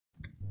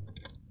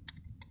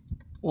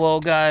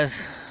Well,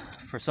 guys,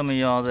 for some of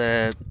y'all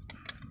that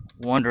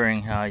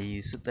wondering how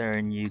you sit there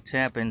and you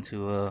tap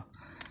into a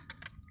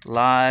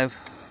live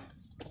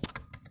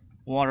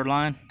water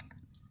line,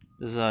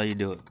 this is how you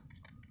do it.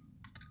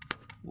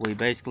 We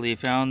basically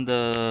found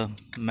the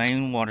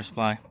main water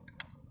supply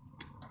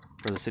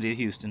for the city of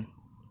Houston,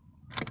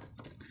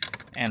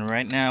 and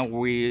right now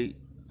we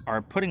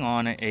are putting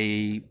on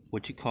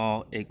what you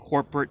call a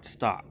corporate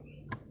stop.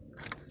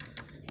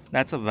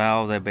 That's a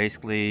valve that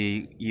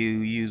basically you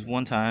use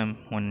one time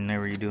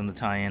whenever you're doing the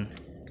tie-in.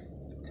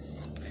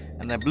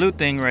 And that blue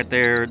thing right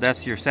there,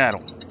 that's your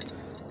saddle.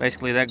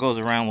 Basically that goes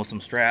around with some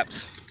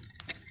straps.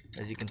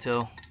 As you can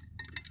tell,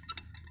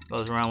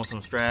 goes around with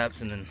some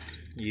straps, and then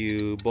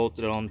you bolt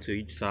it onto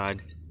each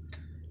side.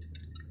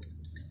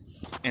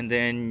 And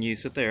then you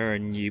sit there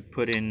and you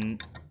put in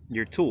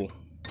your tool,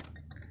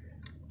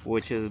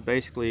 which is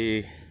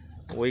basically,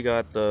 we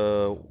got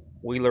the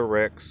Wheeler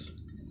Rex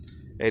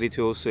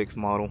 8206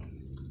 model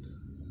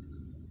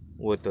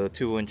with the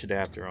 2-inch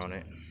adapter on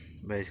it.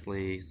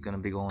 Basically it's going to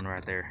be going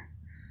right there.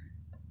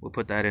 We'll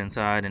put that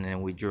inside and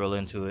then we drill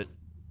into it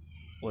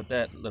with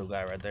that little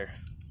guy right there.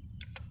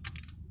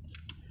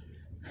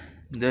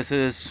 This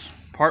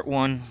is part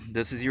one.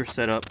 This is your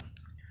setup.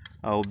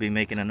 I will be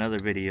making another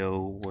video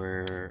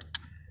where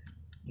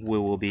we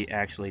will be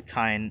actually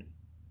tapping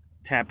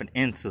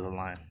into the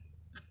line.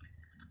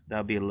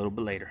 That'll be a little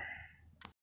bit later.